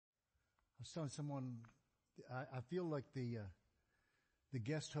was telling someone, I feel like the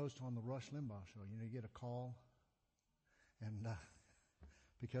guest host on the Rush Limbaugh show. You get a call and,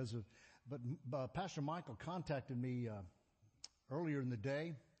 but Pastor Michael contacted me, earlier in the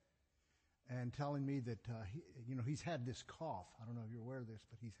day and telling me that, he's had this cough. I don't know if you're aware of this,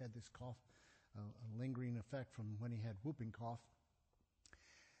 but he's had this cough, a lingering effect from when he had whooping cough.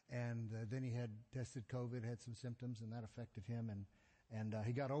 And, then he had tested COVID, had some symptoms, and that affected him. And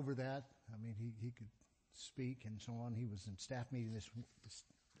he got over that. I mean, he could speak and so on. He was in staff meeting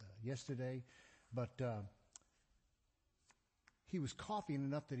yesterday, but, he was coughing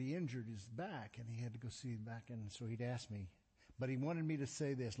enough that he injured his back and he had to go see the back. And so he'd asked me, but he wanted me to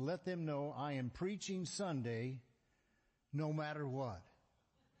say this: let them know I am preaching Sunday no matter what.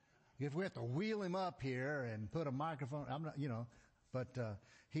 If we have to wheel him up here and put a microphone, I'm not, but,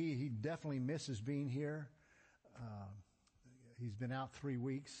 he definitely misses being here. He's been out 3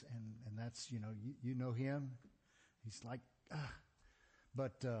 weeks and that's, you know him. He's like,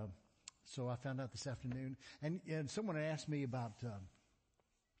 but, so I found out this afternoon and someone asked me about,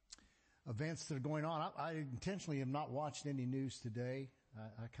 events that are going on. I intentionally have not watched any news today.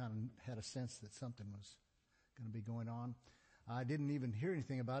 I kind of had a sense that something was going to be going on. I didn't even hear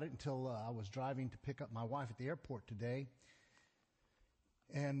anything about it until I was driving to pick up my wife at the airport today.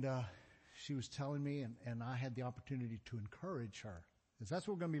 And she was telling me, and I had the opportunity to encourage her. Because that's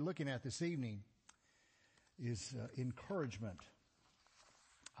what we're going to be looking at this evening, is encouragement.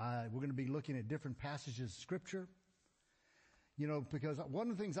 We're going to be looking at different passages of Scripture. Because one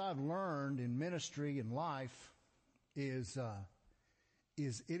of the things I've learned in ministry and life is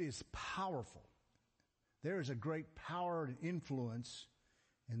it is powerful. There is a great power and influence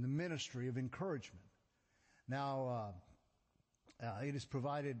in the ministry of encouragement. Now, it is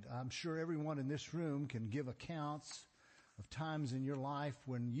provided, I'm sure everyone in this room can give accounts of times in your life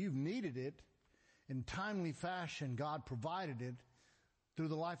when you've needed it in timely fashion. God provided it through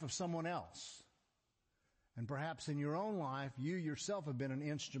the life of someone else. And perhaps in your own life, you yourself have been an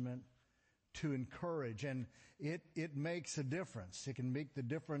instrument to encourage, and it makes a difference. It can make the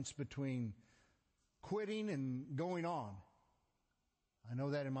difference between quitting and going on. I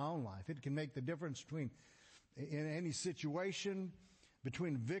know that in my own life. It can make the difference between, in any situation,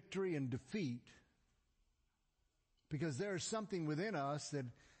 between victory and defeat. Because there is something within us that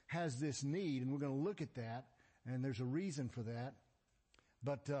has this need, and we're going to look at that, and there's a reason for that.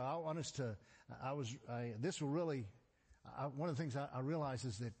 But I want us to, this will really, one of the things I realize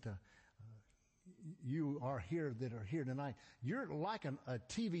is that you are here that are here tonight. You're like a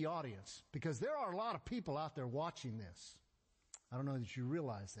TV audience, because there are a lot of people out there watching this. I don't know that you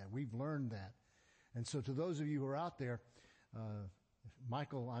realize that. We've learned that. And so to those of you who are out there,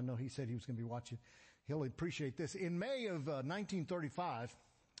 Michael, I know he said he was going to be watching. He'll appreciate this. In May of 1935,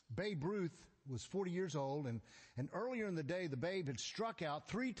 Babe Ruth was 40 years old, and earlier in the day, the Babe had struck out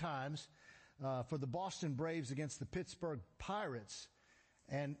 3 times for the Boston Braves against the Pittsburgh Pirates,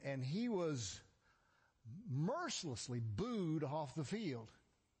 and he was mercilessly booed off the field.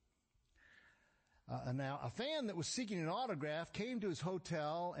 Now, a fan that was seeking an autograph came to his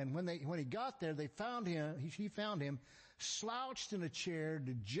hotel, and when he got there, he found him slouched in a chair,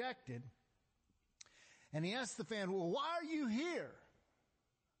 dejected, and he asked the fan, "Well, why are you here?"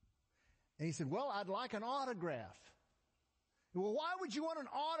 And he said, "Well, I'd like an autograph." "Well, why would you want an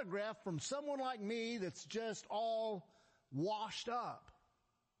autograph from someone like me that's just all washed up?"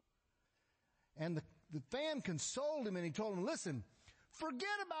 And the fan consoled him, and he told him, "Listen,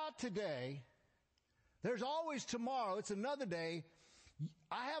 forget about today. There's always tomorrow. It's another day.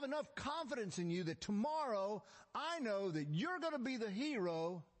 I have enough confidence in you that tomorrow I know that you're going to be the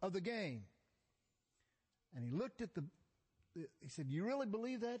hero of the game." And he looked at he said, "You really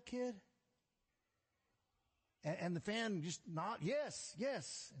believe that, kid?" And the fan just nodded, yes.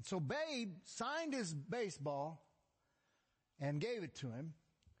 And so Babe signed his baseball and gave it to him.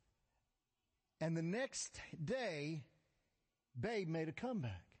 And the next day, Babe made a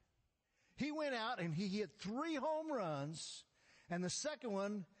comeback. He went out and he hit 3 home runs, and the second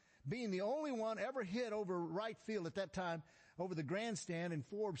one being the only one ever hit over right field at that time, over the grandstand in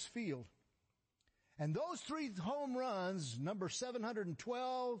Forbes Field. And those 3 home runs, number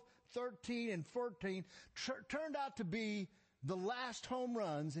 712, 13, and 14, turned out to be the last home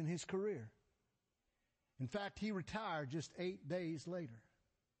runs in his career. In fact, he retired just 8 days later.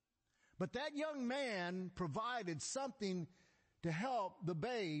 But that young man provided something to help the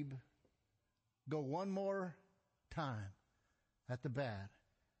Babe go one more time at the bat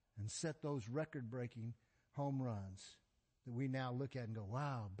and set those record-breaking home runs that we now look at and go,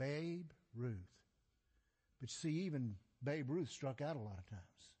 wow, Babe Ruth. But see, even Babe Ruth struck out a lot of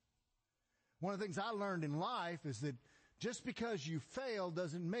times. One of the things I learned in life is that just because you fail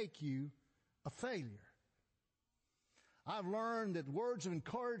doesn't make you a failure. I've learned that words of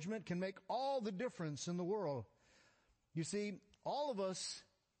encouragement can make all the difference in the world. You see, all of us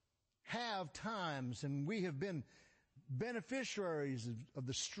have times, and we have been beneficiaries of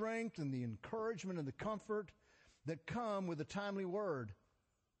the strength and the encouragement and the comfort that come with a timely word.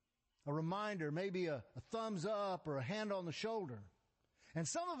 A reminder, maybe a thumbs up or a hand on the shoulder. And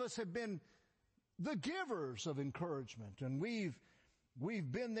some of us have been the givers of encouragement, and we've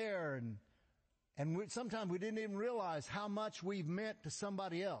been there, and sometimes we didn't even realize how much we've meant to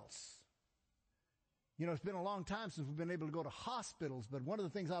somebody else. You know, it's been a long time since we've been able to go to hospitals, but one of the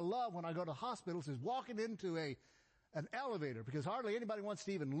things I love when I go to hospitals is walking into an elevator, because hardly anybody wants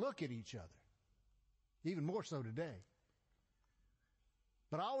to even look at each other. Even more so today.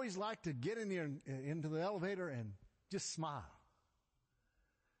 But I always like to get in there into the elevator and just smile.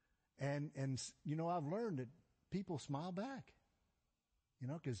 And you know, I've learned that people smile back. You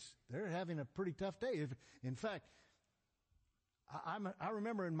know, because they're having a pretty tough day. In fact, I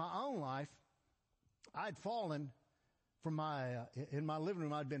remember in my own life, I'd fallen from in my living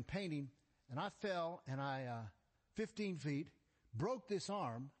room. I'd been painting, and I fell, and 15 feet, broke this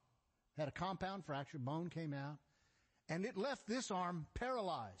arm, had a compound fracture, bone came out, and it left this arm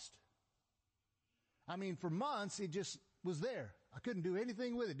paralyzed. I mean, for months, it just was there. I couldn't do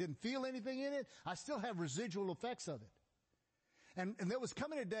anything with it, didn't feel anything in it. I still have residual effects of it. And there was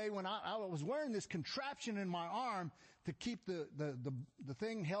coming a day when I was wearing this contraption in my arm to keep the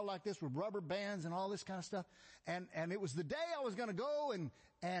thing held like this with rubber bands and all this kind of stuff. And it was the day I was going to go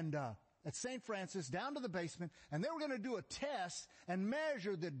and at St. Francis down to the basement, and they were going to do a test and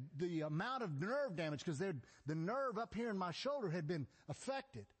measure the amount of nerve damage, because the nerve up here in my shoulder had been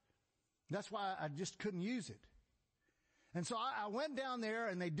affected. That's why I just couldn't use it. And so I went down there,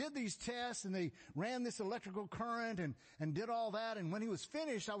 and they did these tests, and they ran this electrical current and did all that. And when he was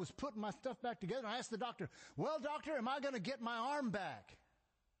finished, I was putting my stuff back together. And I asked the doctor, well, doctor, am I going to get my arm back?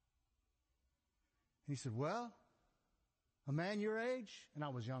 And he said, well, a man your age, and I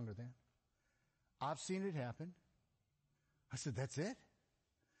was younger then, I've seen it happen. I said, that's it?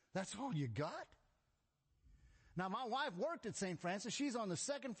 That's all you got? Now, my wife worked at St. Francis. She's on the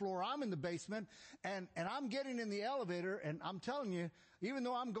second floor. I'm in the basement, and I'm getting in the elevator, and I'm telling you, even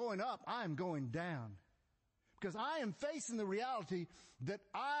though I'm going up, I'm going down. Because I am facing the reality that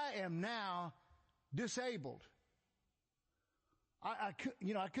I am now disabled. I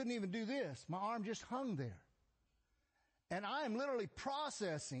couldn't even do this. My arm just hung there. And I am literally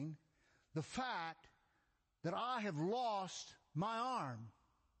processing the fact that I have lost my arm.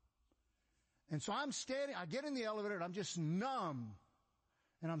 And so I'm standing, I get in the elevator and I'm just numb.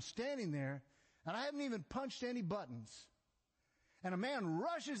 And I'm standing there and I haven't even punched any buttons. And a man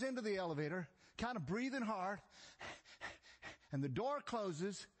rushes into the elevator, kind of breathing hard. And the door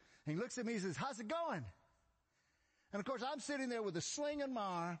closes and he looks at me and says, how's it going? And of course I'm sitting there with a sling in my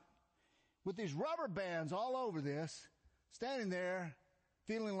arm, with these rubber bands all over this, standing there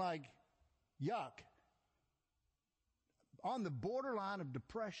feeling like yuck, on the borderline of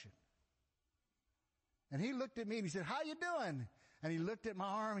depression. And he looked at me and he said, how you doing? And he looked at my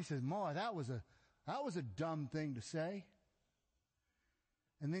arm. He said, boy, that was a dumb thing to say.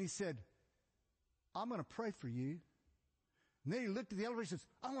 And then he said, I'm going to pray for you. And then he looked at the elevator and says,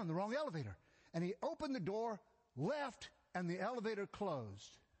 I'm on the wrong elevator. And he opened the door, left, and the elevator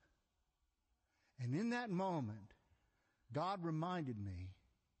closed. And in that moment, God reminded me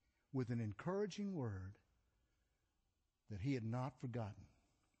with an encouraging word that he had not forgotten.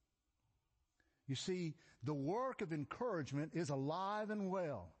 You see, the work of encouragement is alive and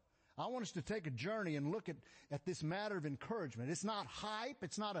well. I want us to take a journey and look at this matter of encouragement. It's not hype.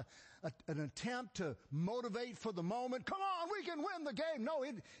 It's not an attempt to motivate for the moment. Come on, we can win the game. No,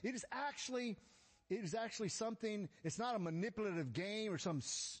 it is actually something. It's not a manipulative game or some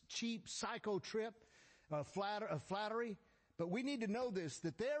cheap psycho trip, flattery. But we need to know this,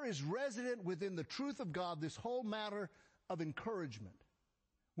 that there is resident within the truth of God this whole matter of encouragement.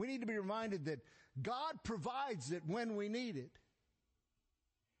 We need to be reminded that God provides it when we need it.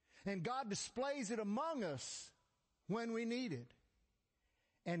 And God displays it among us when we need it.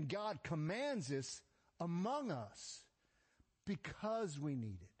 And God commands us among us because we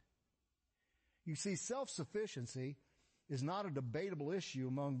need it. You see, self-sufficiency is not a debatable issue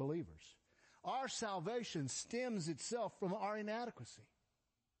among believers. Our salvation stems itself from our inadequacy.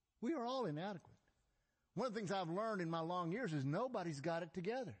 We are all inadequate. One of the things I've learned in my long years is nobody's got it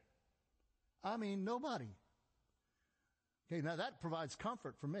together. I mean, nobody. Okay, now that provides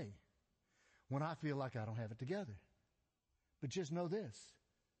comfort for me when I feel like I don't have it together. But just know this.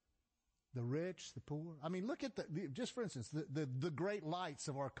 the rich, the poor. I mean, look at just for instance, the great lights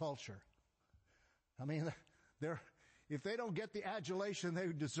of our culture. I mean, if they don't get the adulation they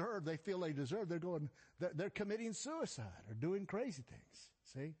deserve, they feel they deserve, they're committing suicide or doing crazy things.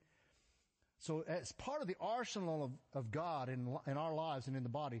 See? So as part of the arsenal of God in our lives and in the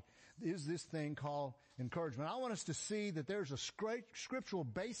body is this thing called encouragement. I want us to see that there's a scriptural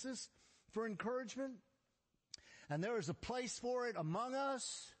basis for encouragement, and there is a place for it among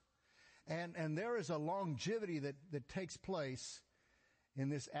us, and there is a longevity that takes place in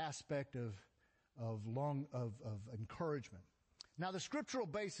this aspect of encouragement. Now, the scriptural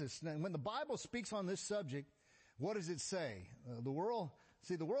basis, when the Bible speaks on this subject, what does it say? The world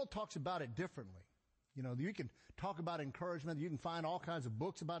talks about it differently. You know, you can talk about encouragement. You can find all kinds of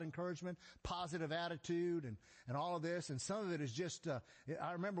books about encouragement, positive attitude, and all of this. And some of it is just,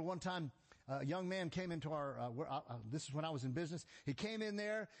 I remember one time a young man came into this is when I was in business. He came in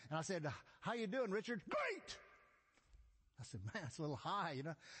there and I said, "How you doing, Richard?" "Great!" I said, "Man, it's a little high, you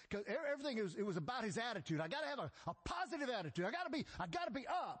know," because everything it was about his attitude. I got to have a positive attitude. I got to be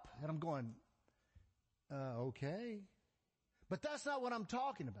up. And I'm going, okay. But that's not what I'm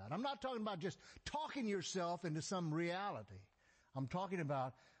talking about. I'm not talking about just talking yourself into some reality. I'm talking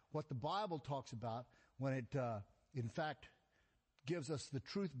about what the Bible talks about when it, in fact, gives us the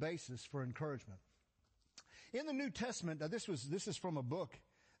truth basis for encouragement. In the New Testament, this is from a book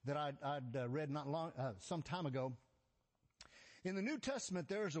that I'd read some time ago. In the New Testament,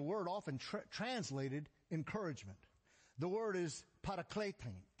 there is a word often translated encouragement. The word is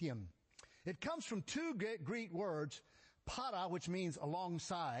parakletion. It comes from two Greek words, para, which means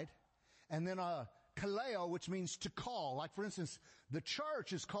alongside, and then kaleo, which means to call. Like, for instance, the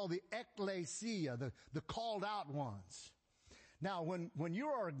church is called the ecclesia, the called out ones. Now, when you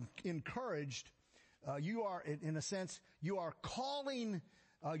are encouraged, you are, in a sense, you are calling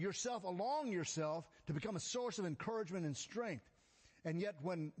yourself along yourself to become a source of encouragement and strength. And yet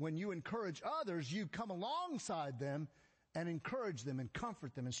when you encourage others, you come alongside them and encourage them and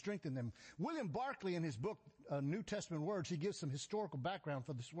comfort them and strengthen them. William Barclay, in his book, New Testament Words, he gives some historical background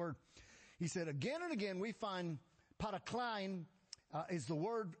for this word. He said, again and again we find paraklein is the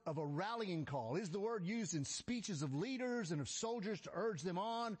word of a rallying call. It is the word used in speeches of leaders and of soldiers to urge them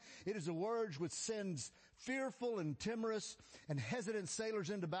on. It is a word which sends fearful and timorous and hesitant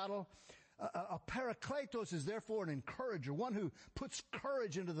sailors into battle. A parakletos is therefore an encourager, one who puts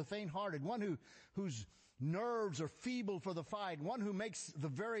courage into the faint-hearted, one whose nerves are feeble for the fight, one who makes the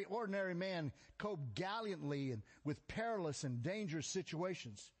very ordinary man cope gallantly and with perilous and dangerous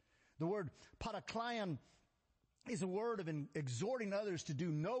situations. The word paraklein is a word of exhorting others to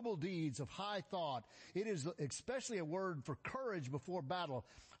do noble deeds of high thought. It is especially a word for courage before battle.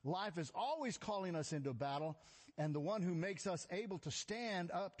 Life is always calling us into battle, and the one who makes us able to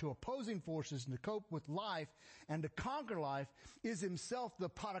stand up to opposing forces and to cope with life and to conquer life is himself the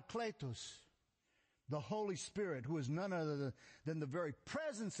Parakletos, the Holy Spirit, who is none other than the very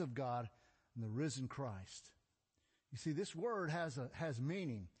presence of God and the risen Christ. You see, this word has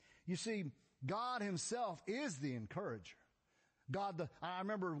meaning. You see, God himself is the encourager. I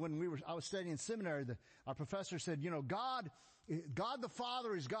remember when I was studying in seminary, our professor said, God the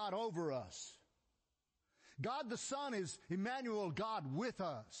Father is God over us. God the Son is Emmanuel, God with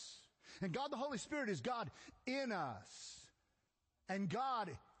us. And God the Holy Spirit is God in us. And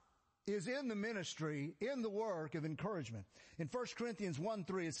God is in the ministry, in the work of encouragement. In 1 Corinthians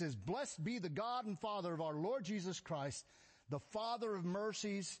 1:3, it says, "Blessed be the God and Father of our Lord Jesus Christ, the Father of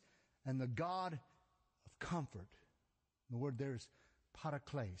mercies and the God of comfort." The word there is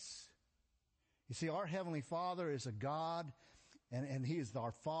parakles. You see, our Heavenly Father is a God, and He is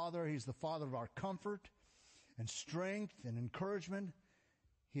our Father. He's the Father of our comfort and strength and encouragement.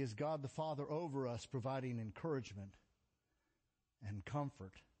 He is God the Father over us, providing encouragement and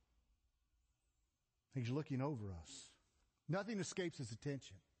comfort. He's looking over us. Nothing escapes His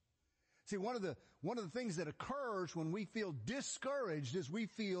attention. See, one of the things that occurs when we feel discouraged is we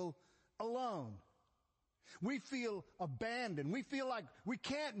feel alone. We feel abandoned. We feel like we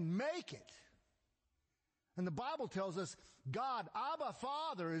can't make it. And the Bible tells us God, Abba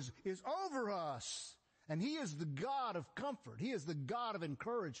Father, is over us. And He is the God of comfort. He is the God of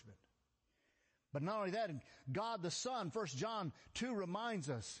encouragement. But not only that, God the Son, 1 John 2 reminds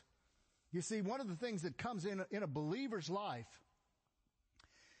us. You see, one of the things that comes in a believer's life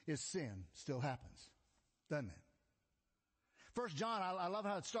is sin. Still happens, doesn't it? 1 John, I love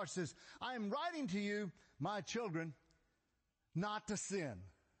how it starts. It says, "I am writing to you, my children, not to sin."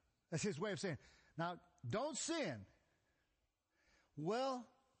 That's his way of saying, now, don't sin. Well,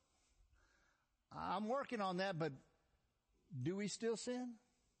 I'm working on that, but do we still sin?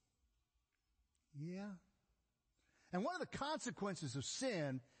 Yeah. And one of the consequences of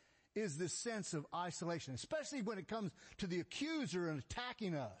sin is this sense of isolation, especially when it comes to the accuser and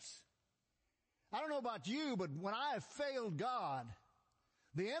attacking us. I don't know about you, but when I have failed God,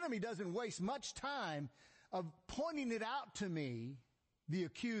 the enemy doesn't waste much time of pointing it out to me, the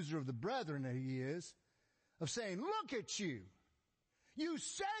accuser of the brethren that he is, of saying, look at you. You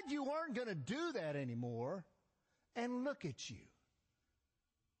said you weren't going to do that anymore, and look at you.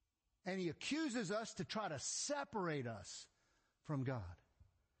 And he accuses us to try to separate us from God.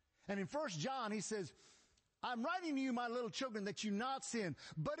 And in 1 John, he says, I'm writing to you, my little children, that you not sin.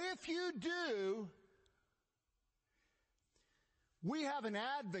 But if you do, we have an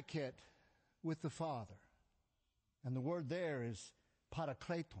advocate with the Father. And the word there is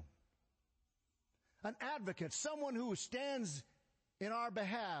parakleton. An advocate, someone who stands in our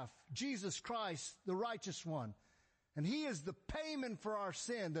behalf, Jesus Christ, the righteous one. And he is the payment for our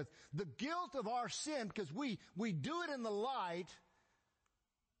sin, the guilt of our sin, because we do it in the light,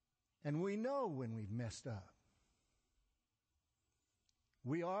 and we know when we've messed up.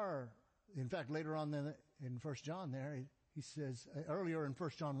 We are, in fact, later on in 1 John there, he says, earlier in 1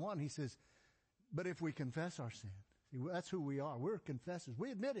 John 1, he says, but if we confess our sin, see, that's who we are. We're confessors.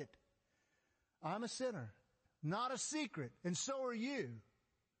 We admit it. I'm a sinner, not a secret, and so are you.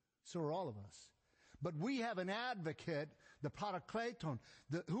 So are all of us. But we have an advocate, the parakleton,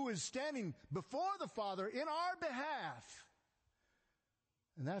 who is standing before the Father in our behalf.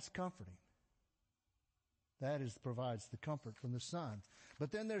 And that's comforting. That provides the comfort from the Son.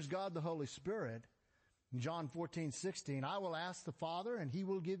 But then there's God the Holy Spirit. In John 14:16, I will ask the Father, and he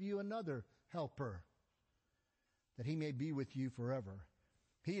will give you another helper, that he may be with you forever.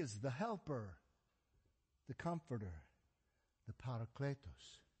 He is the helper, the comforter, the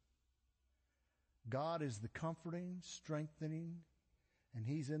parakletos. God is the comforting, strengthening, and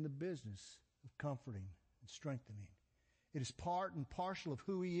he's in the business of comforting and strengthening. It is part and parcel of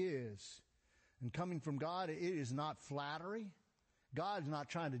who he is. And coming from God, it is not flattery. God's not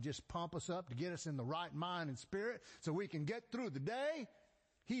trying to just pump us up to get us in the right mind and spirit so we can get through the day.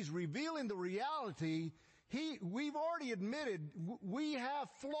 He's revealing the reality. We've already admitted we have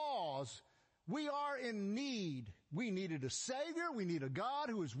flaws. We are in need. We needed a Savior. We need a God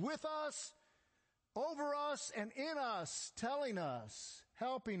who is with us, over us, and in us, telling us,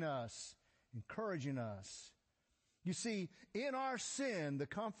 helping us, encouraging us. You see, in our sin, the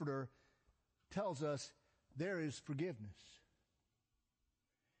Comforter tells us there is forgiveness.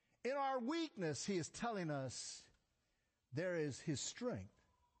 In our weakness, he is telling us there is his strength.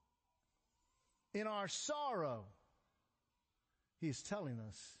 In our sorrow, he is telling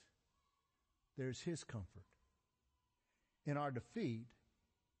us there's his comfort. In our defeat,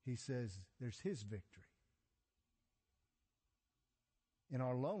 he says there's his victory. In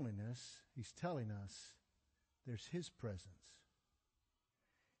our loneliness, he's telling us there's his presence.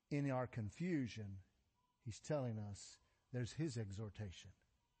 In our confusion, he's telling us there's his exhortation,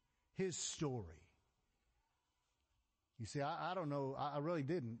 his story. You see, I don't know, I really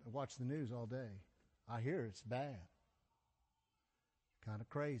didn't watch the news all day. I hear it's bad. Kind of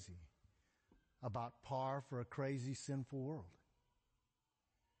crazy. About par for a crazy, sinful world.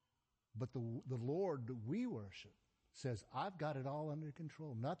 But the Lord that we worship says, I've got it all under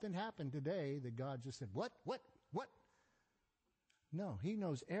control. Nothing happened today that God just said, what? No, he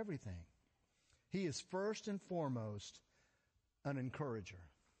knows everything. He is first and foremost an encourager.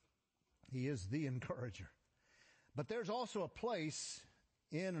 He is the encourager. But there's also a place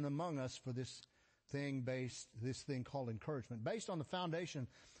in and among us for this thing called encouragement. Based on the foundation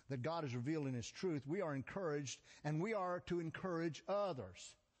that God has revealed in his truth, we are encouraged, and we are to encourage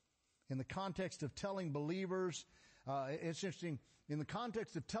others. In the context of telling believers, it's interesting, in the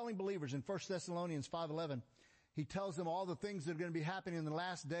context of telling believers in 1 Thessalonians 5:11, he tells them all the things that are going to be happening in the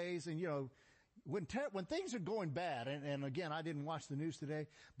last days. And, you know, when things are going bad, and again, I didn't watch the news today,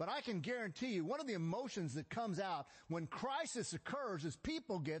 but I can guarantee you one of the emotions that comes out when crisis occurs is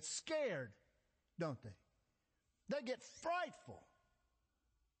people get scared, don't they? They get frightful.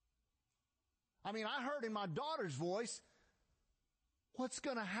 I mean, I heard in my daughter's voice, what's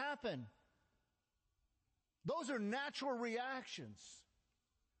going to happen? Those are natural reactions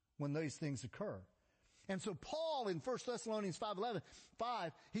when these things occur. And so Paul in 1 Thessalonians 5:11,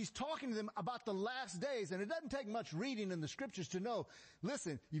 he's talking to them about the last days, and it doesn't take much reading in the scriptures to know,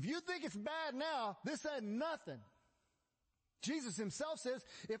 listen, if you think it's bad now, this ain't nothing. Jesus himself says,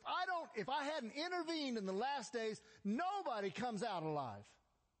 if I hadn't intervened in the last days, nobody comes out alive.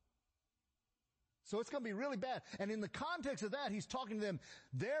 So it's going to be really bad. And in the context of that, he's talking to them,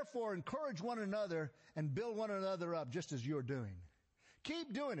 therefore encourage one another and build one another up just as you're doing.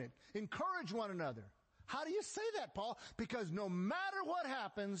 Keep doing it. Encourage one another. How do you say that, Paul? Because no matter what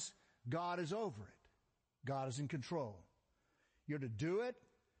happens, God is over it. God is in control. You're to do it.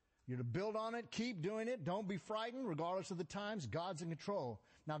 You're to build on it. Keep doing it. Don't be frightened regardless of the times. God's in control.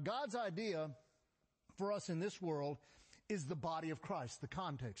 Now, God's idea for us in this world is the body of Christ, the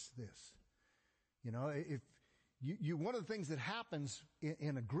context of this. You know, if one of the things that happens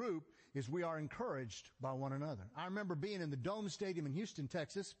in a group is we are encouraged by one another. I remember being in the Dome Stadium in Houston,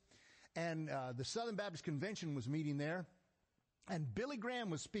 Texas, and the Southern Baptist Convention was meeting there, and Billy Graham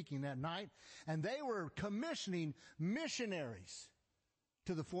was speaking that night, and they were commissioning missionaries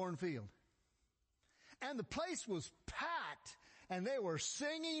to the foreign field. And the place was packed, and they were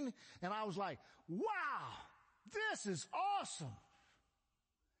singing, and I was like, wow, this is awesome.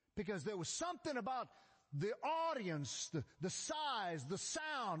 Because there was something about the audience, the size, the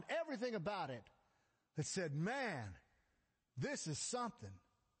sound, everything about it that said, man, this is something.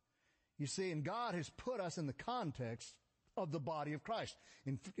 You see, and God has put us in the context of the body of Christ.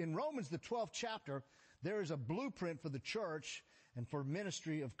 In Romans, the 12th chapter, there is a blueprint for the church and for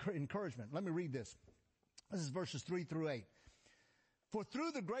ministry of encouragement. Let me read this. This is verses 3 through 8. For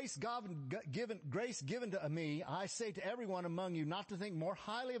through the grace given to me, I say to everyone among you not to think more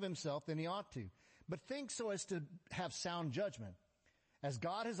highly of himself than he ought to, but think so as to have sound judgment. As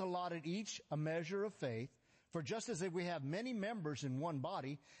God has allotted each a measure of faith, for just as if we have many members in one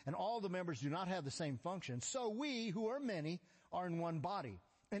body, and all the members do not have the same function, so we, who are many, are in one body,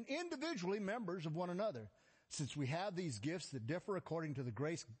 and individually members of one another. Since we have these gifts that differ according to the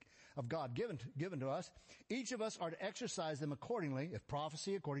grace of God given to us, each of us are to exercise them accordingly, if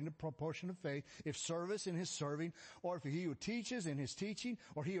prophecy according to proportion of faith, if service in his serving, or if he who teaches in his teaching,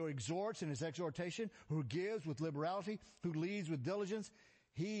 or he who exhorts in his exhortation, who gives with liberality, who leads with diligence,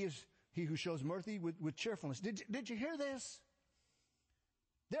 he who shows mercy with cheerfulness. Did you hear this?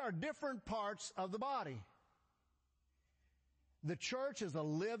 There are different parts of the body. The church is a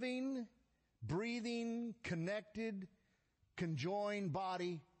living, breathing, connected, conjoined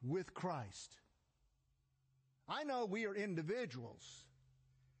body with Christ. I know we are individuals.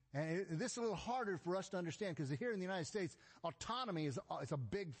 And this is a little harder for us to understand because here in the United States, autonomy is a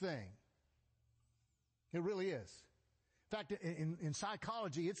big thing. It really is. In fact, in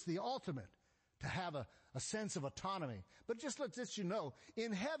psychology, it's the ultimate to have a sense of autonomy. But just let you know,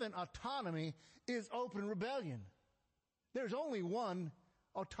 in heaven, autonomy is open rebellion. There's only one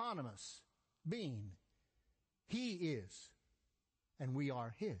autonomous being. He is. And we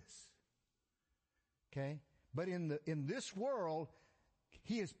are his. Okay? But in this world,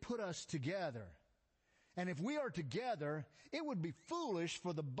 he has put us together. And if we are together, it would be foolish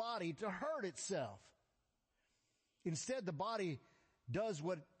for the body to hurt itself. Instead, the body does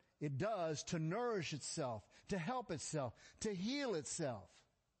what it does to nourish itself, to help itself, to heal itself.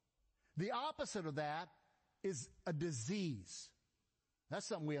 The opposite of that is a disease. That's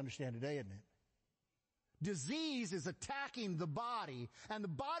something we understand today, isn't it? Disease is attacking the body, and the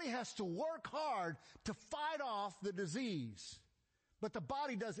body has to work hard to fight off the disease. But the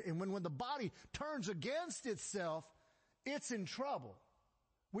body doesn't, and when the body turns against itself, it's in trouble.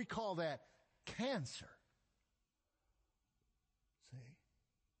 We call that cancer. See?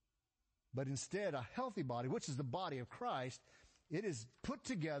 But instead, a healthy body, which is the body of Christ, it is put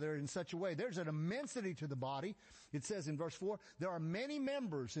together in such a way. There's an immensity to the body. It says in verse 4, there are many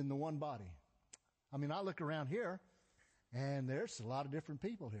members in the one body. I mean, I look around here, and there's a lot of different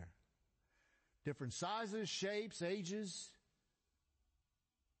people here. Different sizes, shapes, ages.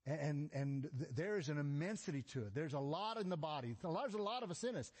 And there is an immensity to it. There's a lot in the body. There's a lot of us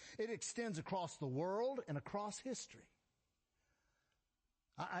in us. It extends across the world and across history.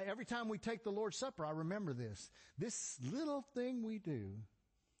 Every time we take the Lord's Supper, I remember this. This little thing we do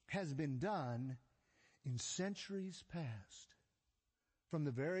has been done in centuries past. From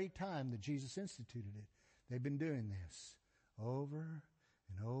the very time that Jesus instituted it, they've been doing this over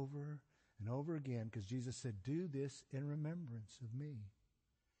and over and over again because Jesus said, do this in remembrance of me.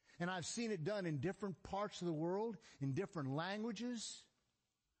 And I've seen it done in different parts of the world, in different languages,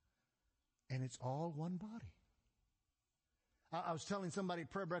 and it's all one body. I was telling somebody at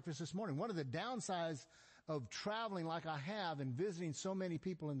prayer breakfast this morning, one of the downsides of traveling like I have and visiting so many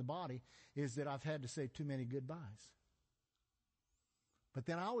people in the body is that I've had to say too many goodbyes. But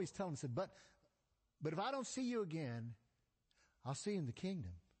then I always tell them, but if I don't see you again, I'll see you in the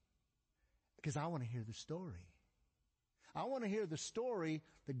kingdom. Because I want to hear the story. I want to hear the story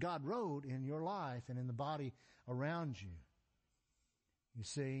that God wrote in your life and in the body around you. You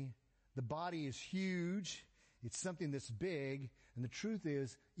see, the body is huge. It's something that's big. And the truth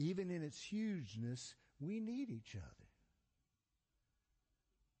is, even in its hugeness, we need each other.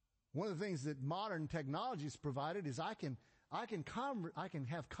 One of the things that modern technology has provided is I can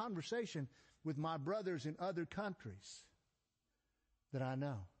have conversation with my brothers in other countries that I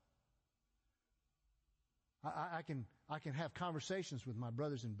know. I can have conversations with my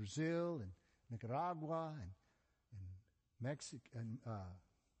brothers in Brazil and Nicaragua and Mexico and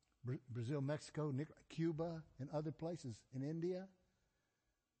Brazil, Mexico, Cuba, and other places in India.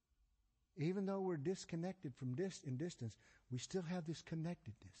 Even though we're disconnected from in distance, we still have this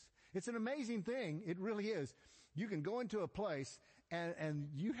connectedness. It's an amazing thing. It really is. You can go into a place and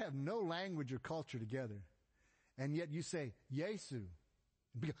you have no language or culture together. And yet you say, Yesu.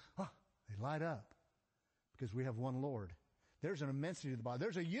 And they light up because we have one Lord. There's an immensity to the body.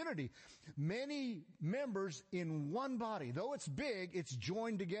 There's a unity. Many members in one body. Though it's big, it's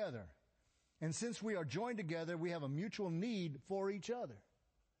joined together. And since we are joined together, we have a mutual need for each other.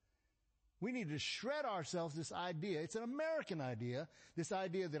 We need to shred ourselves this idea. It's an American idea. This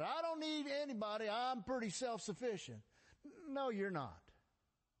idea that I don't need anybody. I'm pretty self-sufficient. No, you're not.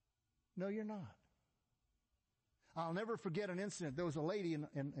 No, you're not. I'll never forget an incident. There was a lady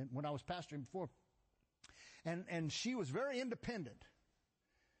when I was pastoring before. And she was very independent.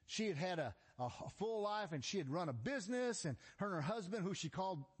 She had had a full life, and she had run a business, and her and her husband, who she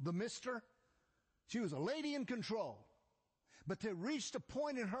called the Mister, she was a lady in control. But they reached a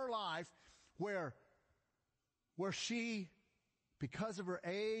point in her life where she, because of her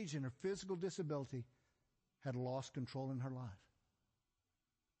age and her physical disability, had lost control in her life.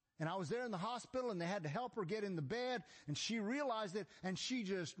 And I was there in the hospital, and they had to help her get in the bed, and she realized it, and she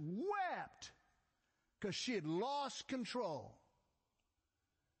just wept because she had lost control.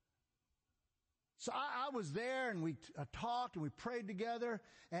 So I was there, and we talked, and we prayed together,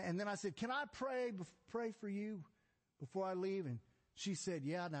 and then I said, can I pray for you before I leave? And she said,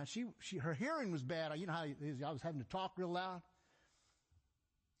 yeah. Now, her hearing was bad. You know how it is. I was having to talk real loud.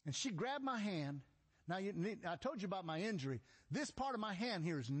 And she grabbed my hand. Now, I told you about my injury. This part of my hand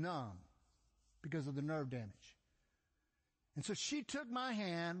here is numb because of the nerve damage. And so she took my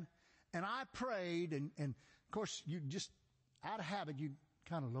hand, and I prayed, and of course, you just, out of habit, you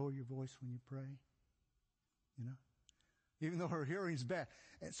kind of lower your voice when you pray, you know, even though her hearing's bad.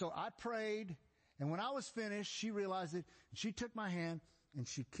 And so I prayed, and when I was finished, she realized it, and she took my hand, and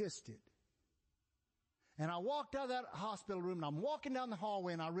she kissed it. And I walked out of that hospital room, and I'm walking down the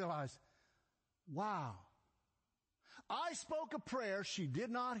hallway, and I realized, wow, I spoke a prayer she did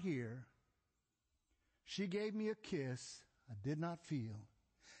not hear. She gave me a kiss I did not feel.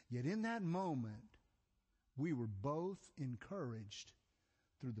 Yet in that moment, we were both encouraged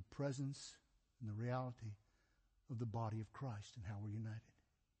through the presence and the reality of the body of Christ and how we're united.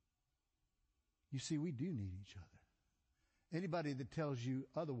 You see, we do need each other. Anybody that tells you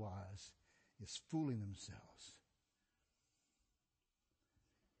otherwise is fooling themselves.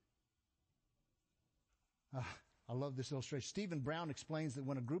 I love this illustration. Stephen Brown explains that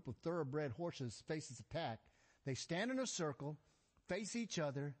when a group of thoroughbred horses faces attack, they stand in a circle, face each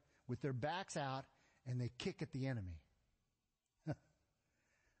other with their backs out, and they kick at the enemy.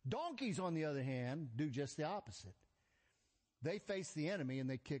 Donkeys, on the other hand, do just the opposite. They face the enemy and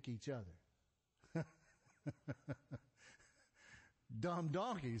they kick each other. Dumb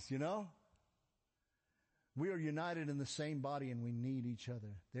donkeys, you know? We are united in the same body, and we need each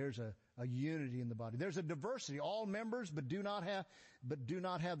other. There's a unity in the body. There's a diversity. All members, but do not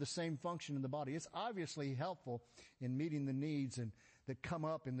have the same function in the body. It's obviously helpful in meeting the needs that come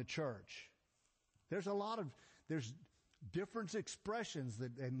up in the church. There's different expressions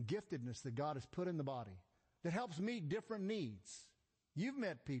and giftedness that God has put in the body that helps meet different needs. You've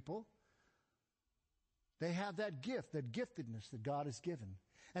met people. They have that gift, that giftedness that God has given.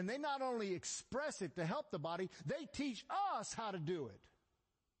 And they not only express it to help the body, they teach us how to do it.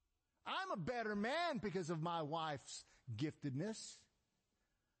 I'm a better man because of my wife's giftedness.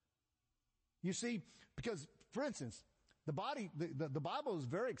 You see, because, for instance, the Bible is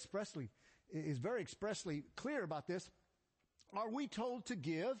very expressly clear about this. Are we told to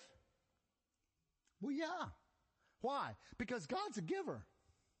give? Well, yeah. Why? Because God's a giver.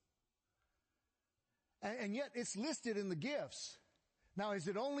 And yet it's listed in the gifts. Now, is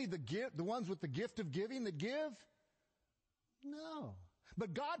it only the ones with the gift of giving that give? No.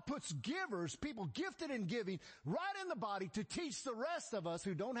 But God puts givers, people gifted in giving, right in the body to teach the rest of us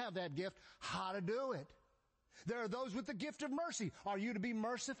who don't have that gift how to do it. There are those with the gift of mercy. Are you to be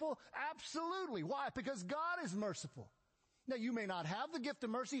merciful? Absolutely. Why? Because God is merciful. Now, you may not have the gift of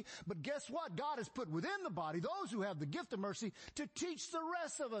mercy, but guess what? God has put within the body those who have the gift of mercy to teach the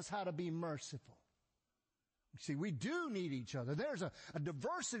rest of us how to be merciful. See, we do need each other. There's a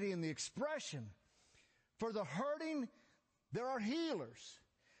diversity in the expression. For the hurting, there are healers.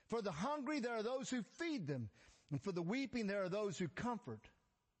 For the hungry, there are those who feed them. And for the weeping, there are those who comfort.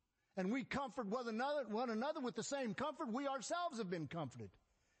 And we comfort one another with the same comfort we ourselves have been comforted.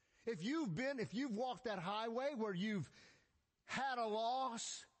 If you've walked that highway where you've had a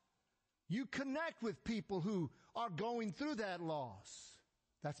loss, you connect with people who are going through that loss.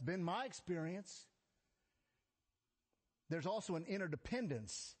 That's been my experience. There's also an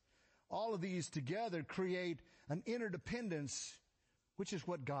interdependence. All of these together create an interdependence, which is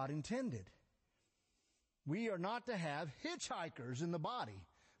what God intended. We are not to have hitchhikers in the body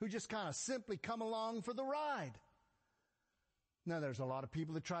who just kind of simply come along for the ride. Now, there's a lot of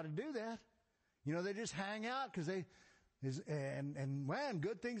people that try to do that. You know, they just hang out because and man,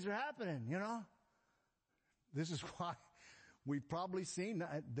 good things are happening, you know. This is why we've probably seen,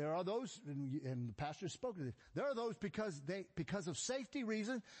 there are those, and the pastor spoke to this, there are those because of safety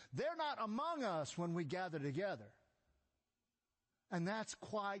reasons, they're not among us when we gather together. And that's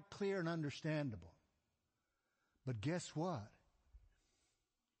quite clear and understandable. But guess what?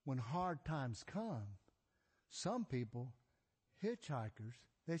 When hard times come, some people, hitchhikers,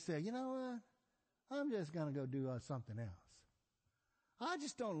 they say, you know what? I'm just going to go do something else. I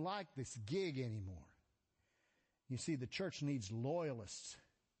just don't like this gig anymore. You see, the church needs loyalists,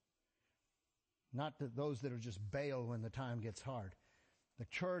 not those that are just bail when the time gets hard. The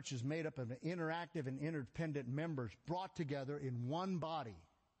church is made up of interactive and interdependent members brought together in one body.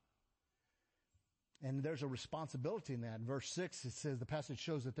 And there's a responsibility in that. In verse 6, it says, the passage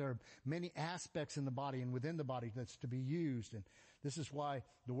shows that there are many aspects in the body and within the body that's to be used. And this is why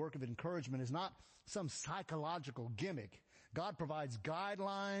the work of encouragement is not some psychological gimmick. God provides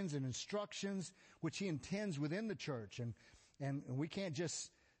guidelines and instructions which He intends within the church. And we can't just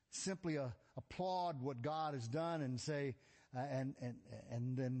simply applaud what God has done and say,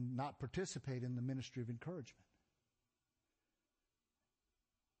 and then not participate in the ministry of encouragement.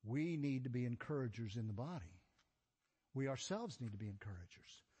 We need to be encouragers in the body. We ourselves need to be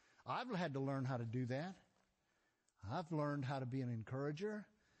encouragers. I've had to learn how to do that. I've learned how to be an encourager.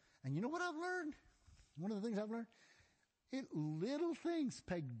 And you know what I've learned? One of the things I've learned? Little things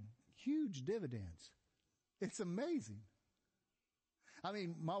pay huge dividends. It's amazing. I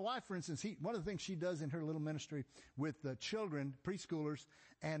mean, my wife, for instance, one of the things she does in her little ministry with the children, preschoolers,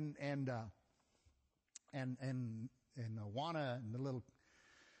 and Awana and the little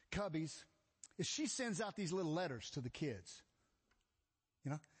cubbies, is she sends out these little letters to the kids.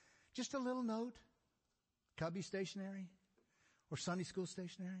 You know, just a little note, Cubby stationery or Sunday school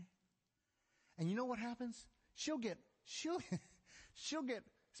stationery. And you know what happens? She'll get,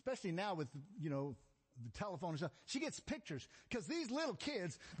 especially now with, you know, the telephone and stuff, she gets pictures because these little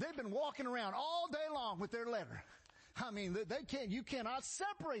kids, they've been walking around all day long with their letter. I mean, you cannot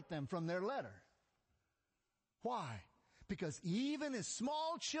separate them from their letter. Why? Because even as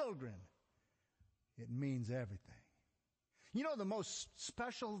small children, it means everything. You know the most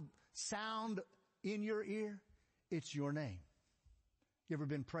special sound in your ear? It's your name. You ever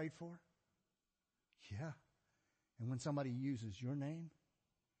been prayed for? Yeah. And when somebody uses your name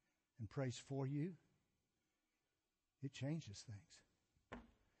and prays for you, it changes things.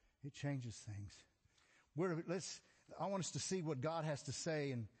 It changes things. I want us to see what God has to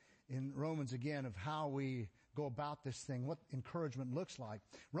say in Romans again of how we go about this thing, what encouragement looks like.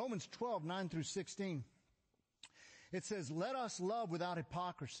 Romans 12, 9 through 16. It says, let us love without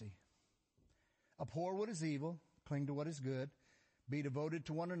hypocrisy. Abhor what is evil, cling to what is good, be devoted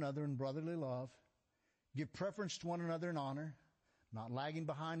to one another in brotherly love, give preference to one another in honor, not lagging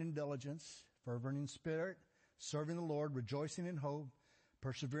behind in diligence, fervent in spirit, serving the Lord, rejoicing in hope,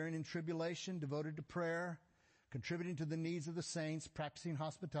 persevering in tribulation, devoted to prayer, contributing to the needs of the saints, practicing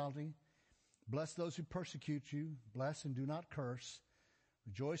hospitality. Bless those who persecute you. Bless and do not curse.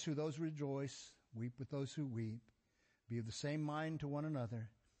 Rejoice with those who rejoice. Weep with those who weep. Be of the same mind to one another.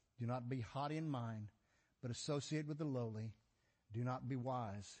 Do not be haughty in mind, but associate with the lowly. Do not be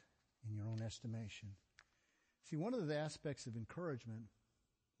wise in your own estimation. See, one of the aspects of encouragement,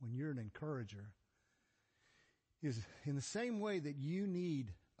 when you're an encourager, is in the same way that you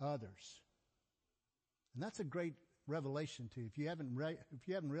need others. And that's a great revelation too. If you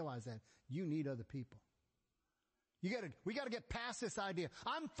haven't realized that, you need other people. We got to get past this idea.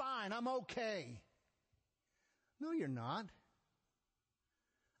 I'm fine. I'm okay. No, you're not.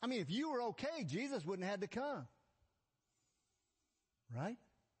 I mean, if you were okay, Jesus wouldn't have had to come. Right?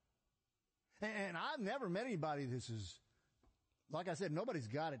 And I've never met anybody this is, like I said, nobody's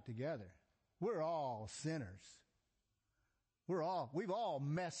got it together. We're all sinners. We've all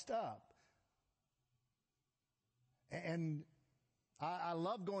messed up. And I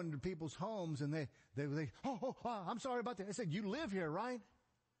love going to people's homes and they I'm sorry about that. I said, you live here, right?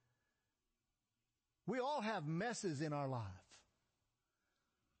 We all have messes in our life.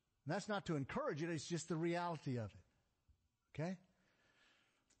 And that's not to encourage it, it's just the reality of it. Okay?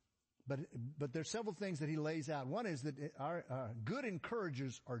 But there's several things that he lays out. One is that our good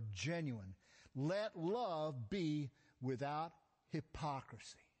encouragers are genuine. Let love be without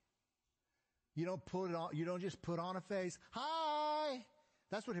hypocrisy. You don't just put on a face. Hi!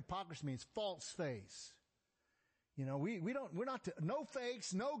 That's what hypocrisy means, false face. We're not no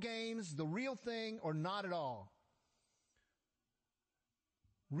fakes, no games, the real thing or not at all.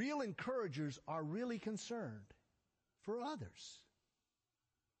 Real encouragers are really concerned for others.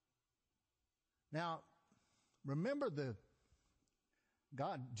 Now, remember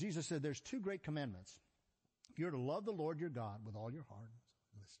Jesus said there's two great commandments. You're to love the Lord your God with all your heart.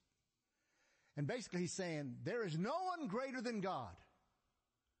 Listen. And basically he's saying there is no one greater than God.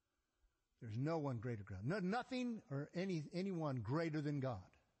 There's no one greater than God. Nothing or anyone greater than God.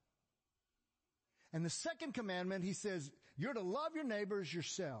 And the second commandment, he says, you're to love your neighbor as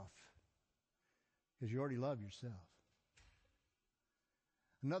yourself. Because you already love yourself.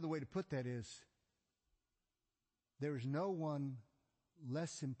 Another way to put that is, there is no one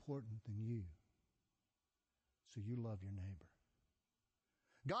less important than you. So you love your neighbor.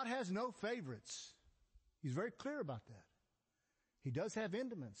 God has no favorites. He's very clear about that. He does have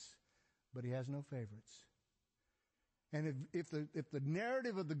intimates, but he has no favorites. And if the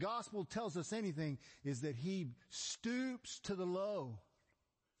narrative of the gospel tells us anything, is that he stoops to the low.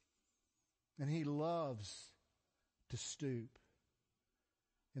 And he loves to stoop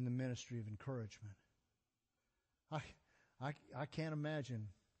in the ministry of encouragement. I can't imagine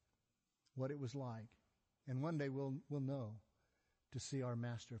what it was like. And one day we'll know to see our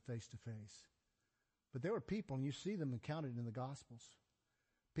master face to face. But there were people, and you see them counted in the Gospels.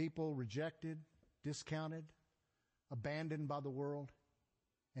 People rejected, discounted, abandoned by the world.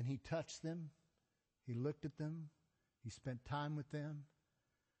 And he touched them. He looked at them. He spent time with them.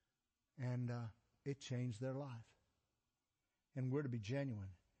 And it changed their life. And we're to be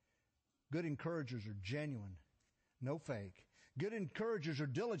genuine. Good encouragers are genuine. No fake. Good encouragers are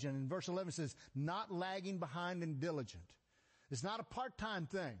diligent. And verse 11 says, not lagging behind and diligent. It's not a part-time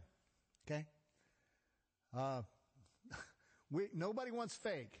thing. Okay? Nobody wants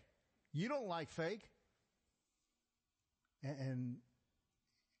fake. You don't like fake. And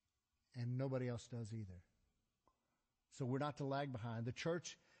nobody else does either. So we're not to lag behind. The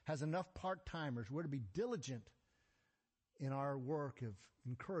church has enough part-timers. We're to be diligent in our work of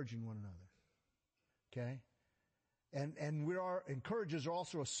encouraging one another. Okay? And our encouragers are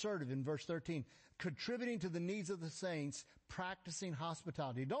also assertive in verse 13, contributing to the needs of the saints, practicing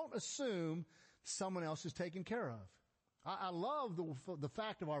hospitality. Don't assume someone else is taken care of. I love the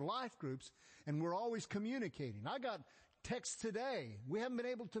fact of our life groups, and we're always communicating. I got texts today. We haven't been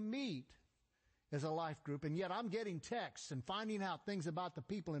able to meet as a life group, and yet I'm getting texts and finding out things about the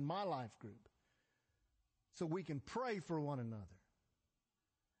people in my life group so we can pray for one another.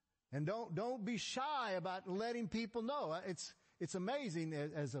 And don't be shy about letting people know. It's amazing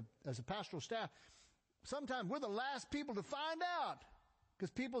as a pastoral staff. Sometimes we're the last people to find out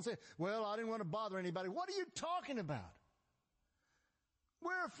because people say, well, I didn't want to bother anybody. What are you talking about?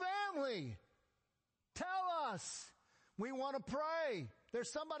 We're a family. Tell us. We want to pray. There's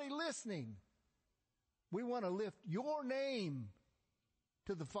somebody listening. We want to lift your name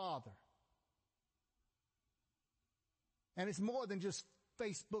to the Father. And it's more than just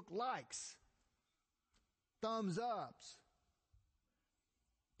Facebook likes, thumbs ups.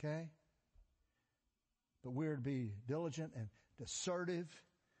 Okay? But we're to be diligent and assertive.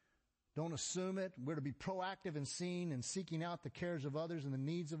 Don't assume it. We're to be proactive in seeing and seeking out the cares of others and the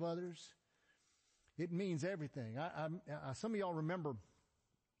needs of others. It means everything. Some of y'all remember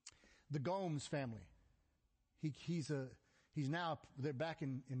the Gomes family. He's now, they're back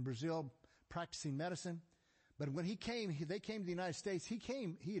in Brazil practicing medicine. But when they came to the United States, he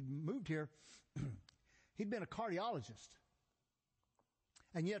had moved here. He'd been a cardiologist.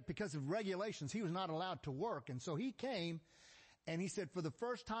 And yet, because of regulations, he was not allowed to work. And so he came and he said, for the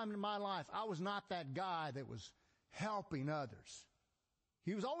first time in my life, I was not that guy that was helping others.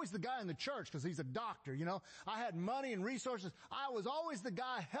 He was always the guy in the church because he's a doctor, you know. I had money and resources. I was always the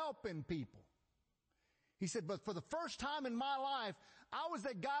guy helping people. He said, but for the first time in my life, I was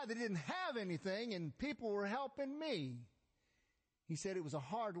that guy that didn't have anything and people were helping me. He said it was a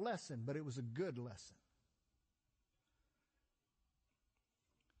hard lesson, but it was a good lesson.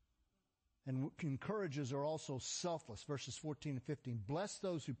 And encouragers are also selfless. Verses 14 and 15. Bless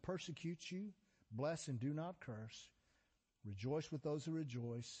those who persecute you. Bless and do not curse. Rejoice with those who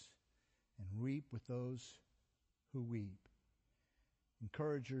rejoice. And weep with those who weep.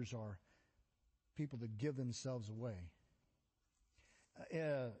 Encouragers are people that give themselves away.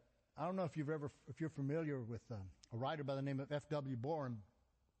 I don't know if you're familiar with a writer by the name of F.W. Borum.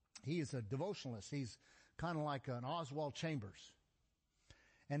 He is a devotionalist. He's kind of like an Oswald Chambers.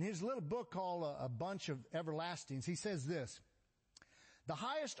 And his little book called A Bunch of Everlastings, he says this: the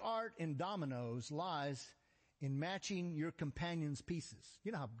highest art in dominoes lies in matching your companion's pieces.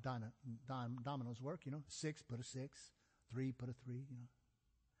 You know how dominoes work, 6, put a 6, 3, put a 3,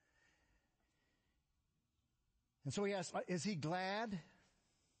 And so he asks, is he glad?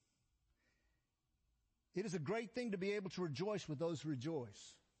 It is a great thing to be able to rejoice with those who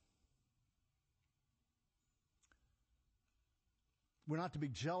rejoice. We're not to be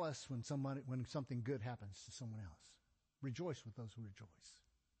jealous when something good happens to someone else. Rejoice with those who rejoice.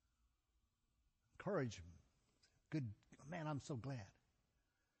 Encourage them. Good, man, I'm so glad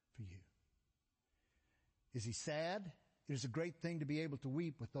for you. Is he sad? It is a great thing to be able to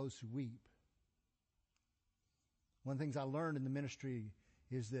weep with those who weep. One of the things I learned in the ministry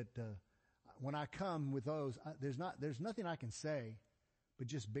is that when I come with those, there's nothing I can say, but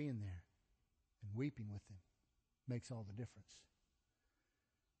just being there and weeping with them makes all the difference.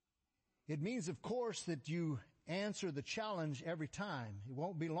 It means, of course, that you answer the challenge every time. It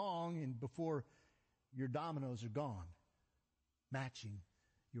won't be long and before your dominoes are gone, matching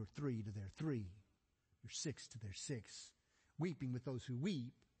your 3 to their 3, your 6 to their 6, weeping with those who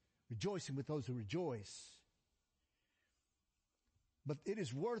weep, rejoicing with those who rejoice. But it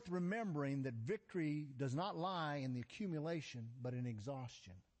is worth remembering that victory does not lie in the accumulation, but in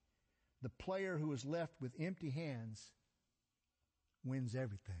exhaustion. The player who is left with empty hands wins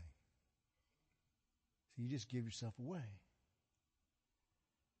everything. So you just give yourself away.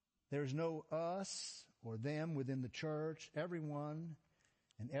 There's no us or them within the church. Everyone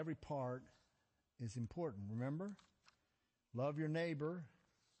and every part is important. Remember? Love your neighbor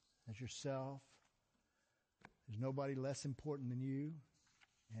as yourself. There's nobody less important than you,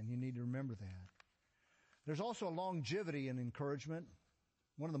 and you need to remember that. There's also a longevity in encouragement.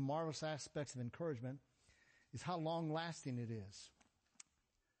 One of the marvelous aspects of encouragement is how long-lasting it is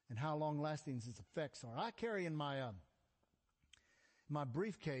and how long-lasting its effects are. I carry in my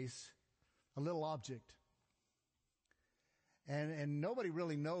briefcase a little object, and nobody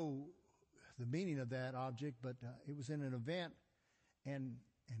really know the meaning of that object, but it was in an event, and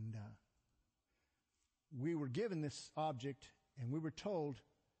we were given this object, and we were told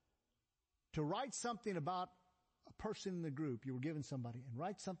to write something about a person in the group. You were given somebody, and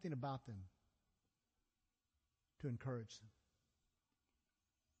write something about them to encourage them.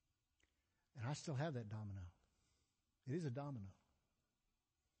 And I still have that domino. It is a domino.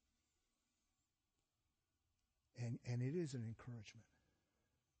 And it is an encouragement.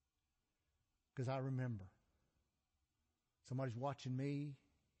 Because I remember somebody's watching me.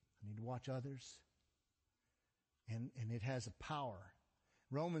 I need to watch others. And it has a power.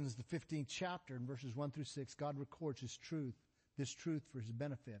 Romans, the 15th chapter, in verses 1 through 6, God records this truth for his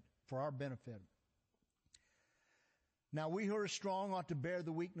benefit, for our benefit. Now we who are strong ought to bear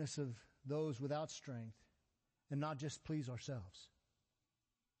the weakness of those without strength and not just please ourselves.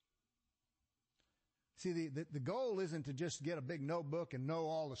 See, the goal isn't to just get a big notebook and know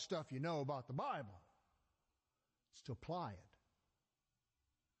all the stuff you know about the Bible. It's to apply it.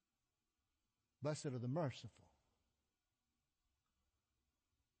 Blessed are the merciful.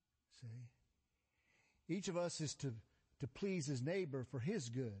 See? Each of us is to please his neighbor for his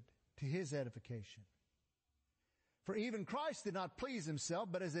good, to his edification. For even Christ did not please himself,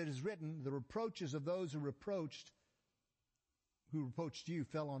 but as it is written, the reproaches of those who reproached you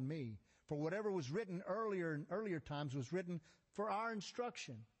fell on me. For whatever was written in earlier times was written for our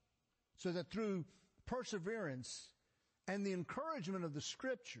instruction, so that through perseverance and the encouragement of the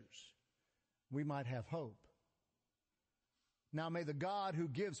Scriptures, we might have hope. Now may the God who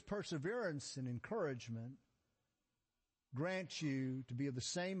gives perseverance and encouragement grant you to be of the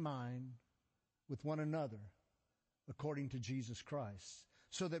same mind with one another, according to Jesus Christ,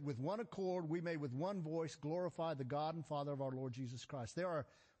 so that with one accord we may with one voice glorify the God and Father of our Lord Jesus Christ. There are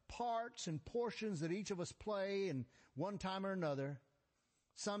parts and portions that each of us play in one time or another,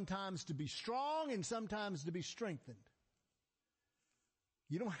 sometimes to be strong and sometimes to be strengthened.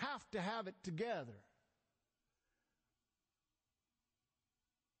 You don't have to have it together.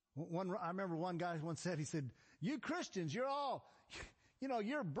 I remember one guy once said, he said, you Christians, you're all,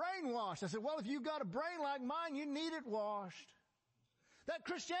 you're brainwashed. I said, well, if you've got a brain like mine, you need it washed. That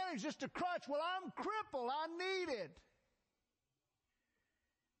Christianity is just a crutch. Well, I'm crippled. I need it.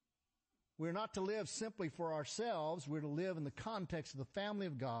 We're not to live simply for ourselves. We're to live in the context of the family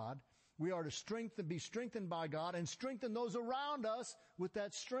of God. We are to be strengthened by God and strengthen those around us with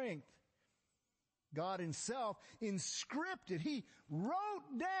that strength. God himself inscripted. He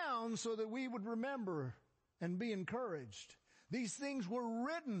wrote down so that we would remember and be encouraged. These things were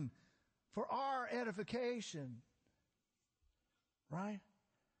written for our edification, right?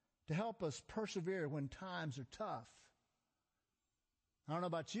 To help us persevere when times are tough. I don't know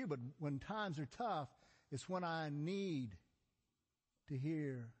about you, but when times are tough, it's when I need to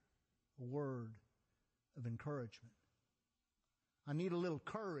hear a word of encouragement. I need a little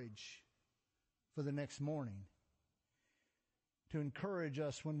courage for the next morning. To encourage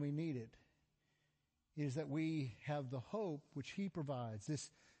us when we need it is that we have the hope which he provides. This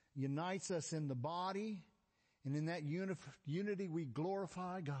unites us in the body, and in that unity we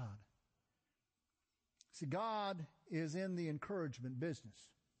glorify God. See, God is in the encouragement business.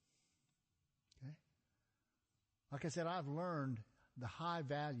 Okay? Like I said, I've learned the high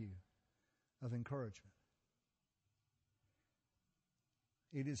value of encouragement.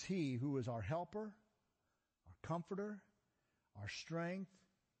 It is he who is our helper, our comforter, our strength,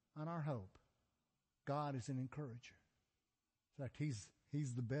 and our hope. God is an encourager. In fact, he's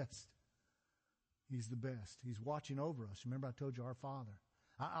the best. He's the best. He's watching over us. Remember I told you our Father.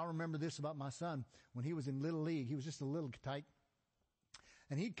 I remember this about my son. When he was in Little League, he was just a little tyke.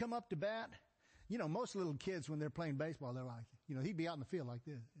 And he'd come up to bat. You know, most little kids, when they're playing baseball, they're like, he'd be out in the field like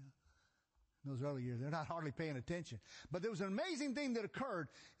this. In those early years, they're not hardly paying attention. But there was an amazing thing that occurred,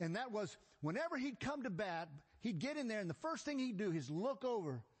 and that was whenever he'd come to bat, he'd get in there, and the first thing he'd do is look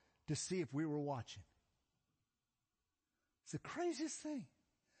over to see if we were watching. It's the craziest thing.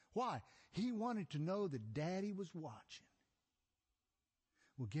 Why? He wanted to know that Daddy was watching.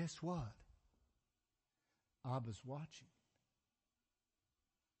 Well, guess what? Abba's watching.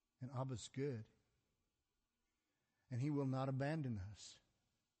 And Abba's good. And he will not abandon us.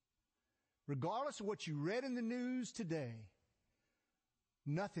 Regardless of what you read in the news today,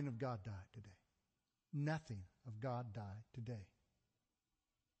 nothing of God died today. Nothing of God died today.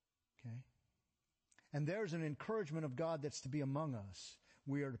 Okay? And there's an encouragement of God that's to be among us.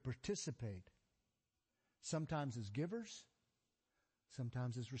 We are to participate, sometimes as givers,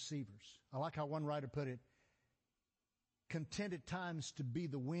 sometimes as receivers. I like how one writer put it, content at times to be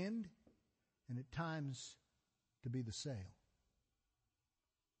the wind, and at times to be the sail.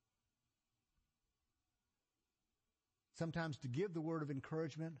 Sometimes to give the word of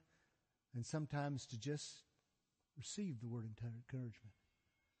encouragement, and sometimes to just receive the word of encouragement.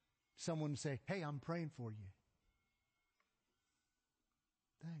 Someone say, hey, I'm praying for you.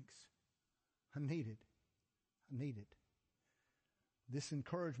 Thanks. I need it. I need it. This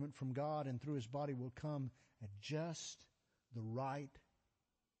encouragement from God and through his body will come at just the right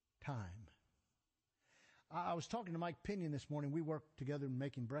time. I was talking to Mike Pinion this morning. We work together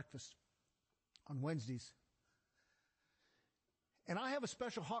making breakfast on Wednesdays. And I have a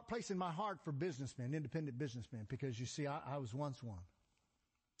special place in my heart for businessmen, independent businessmen, because you see, I was once one.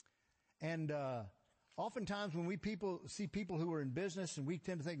 And oftentimes when we see people who are in business, and we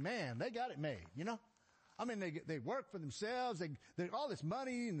tend to think, man, they got it made, I mean, they work for themselves. They all this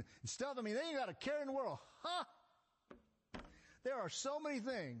money and stuff. I mean, they ain't got a care in the world. Huh? There are so many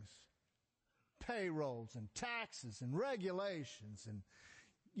things, payrolls and taxes and regulations, and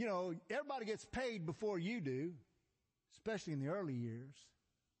everybody gets paid before you do, especially in the early years.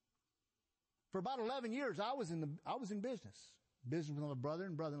 For about 11 years, I was in business with my brother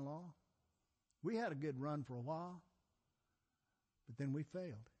and brother-in-law. We had a good run for a while, but then we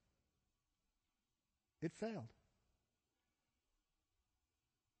failed. It failed.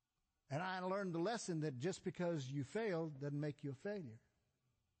 And I learned the lesson that just because you failed doesn't make you a failure.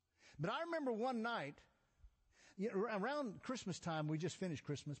 But I remember one night, around Christmas time, we just finished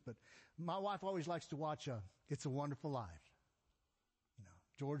Christmas, but my wife always likes to watch It's a Wonderful Life.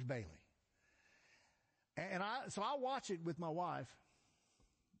 George Bailey. And so I watch it with my wife,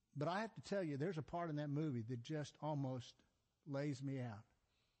 but I have to tell you, there's a part in that movie that just almost lays me out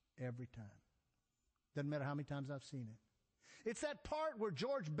every time. Doesn't matter how many times I've seen it. It's that part where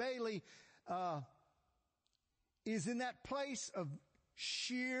George Bailey is in that place of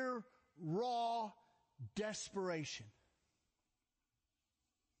sheer, raw desperation.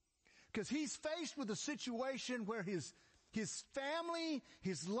 Because he's faced with a situation where his family,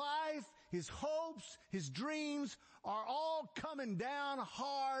 his life, his hopes, his dreams are all coming down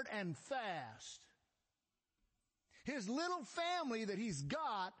hard and fast. His little family that he's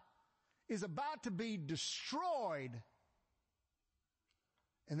got is about to be destroyed,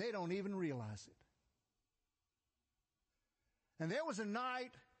 and they don't even realize it. And there was a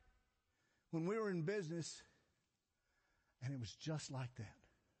night when we were in business, and it was just like that.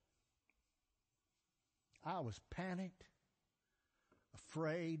 I was panicked,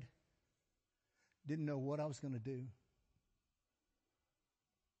 afraid, Didn't know what I was going to do.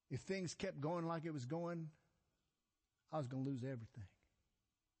 If things kept going like it was going, I was going to lose everything.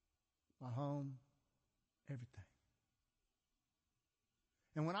 My home, everything.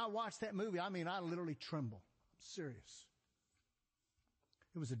 And when I watched that movie, I literally tremble. I'm serious.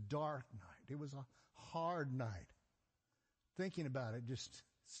 It was a dark night. It was a hard night. Thinking about it, just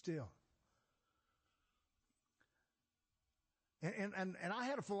still. And I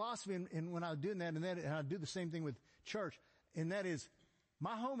had a philosophy in when I was doing that, and I do the same thing with church, and that is,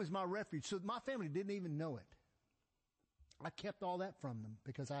 my home is my refuge. So my family didn't even know it. I kept all that from them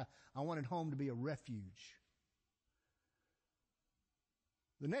because I wanted home to be a refuge.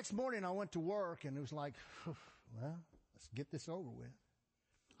 The next morning I went to work, and it was like, well, let's get this over with.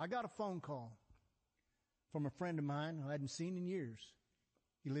 I got a phone call from a friend of mine who I hadn't seen in years.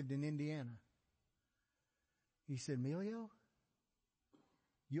 He lived in Indiana. He said, "Emilio,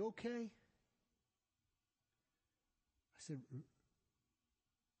 you okay?" I said,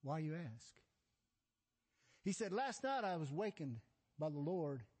 "Why you ask?" He said, "Last night I was wakened by the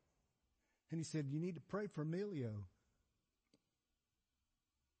Lord, and he said, you need to pray for Emilio."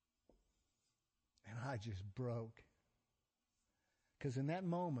 And I just broke. Because in that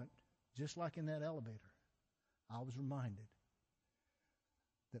moment, just like in that elevator, I was reminded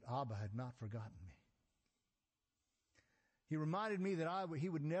that Abba had not forgotten me. He reminded me that he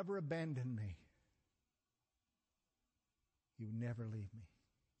would never abandon me. He would never leave me.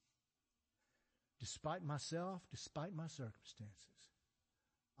 Despite myself, despite my circumstances,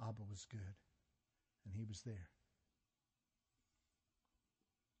 Abba was good, and he was there.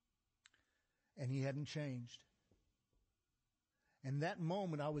 And he hadn't changed. And that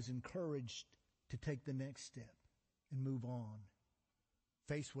moment I was encouraged to take the next step and move on.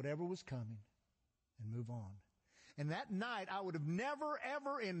 Face whatever was coming and move on. And that night I would have never,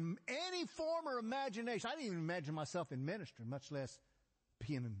 ever in any form or imagination, I didn't even imagine myself in ministry, much less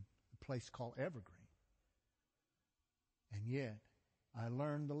being in a place called Evergreen. And yet I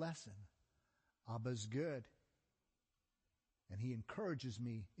learned the lesson. Abba's good. And he encourages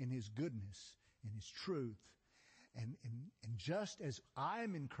me in his goodness, in his truth. And just as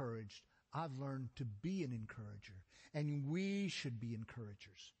I'm encouraged, I've learned to be an encourager. And we should be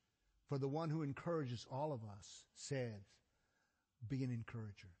encouragers. For the one who encourages all of us says, be an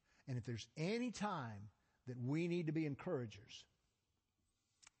encourager. And if there's any time that we need to be encouragers,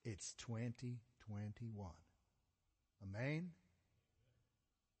 it's 2021. Amen?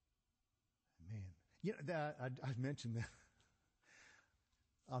 Amen. You know, I mentioned that.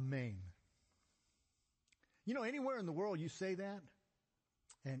 Amen. You know, anywhere in the world you say that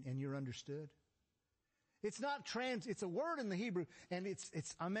and you're understood. It's not it's a word in the Hebrew, and it's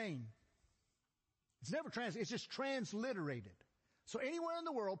amen. It's never it's just transliterated. So anywhere in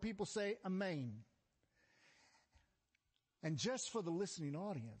the world people say amen. And just for the listening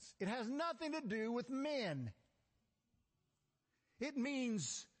audience, it has nothing to do with men. It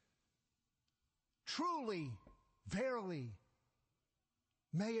means truly, verily,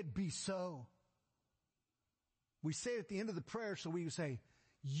 may it be so. We say it at the end of the prayer, so we say,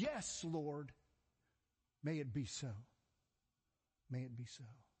 yes, Lord, may it be so. May it be so.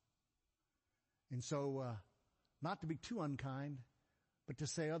 And so, not to be too unkind, but to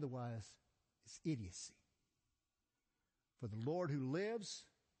say otherwise is idiocy. For the Lord who lives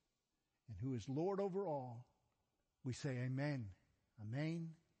and who is Lord over all, we say amen, amen,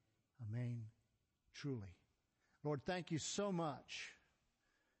 amen, truly. Lord, thank you so much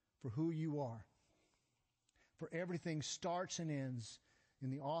for who you are. For everything starts and ends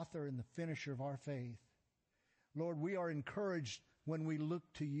in the author and the finisher of our faith. Lord, we are encouraged when we look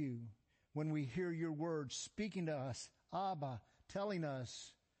to you, when we hear your words speaking to us, Abba telling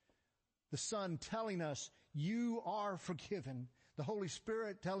us, the Son telling us, you are forgiven. The Holy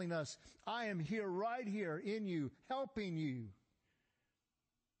Spirit telling us, I am here, right here in you, helping you,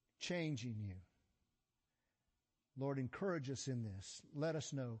 changing you. Lord, encourage us in this. Let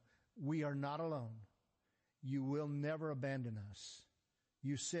us know we are not alone. You will never abandon us.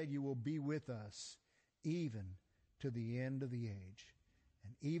 You said you will be with us even to the end of the age.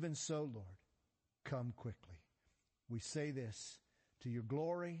 And even so, Lord, come quickly. We say this to your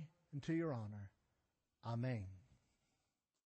glory and to your honor. Amen.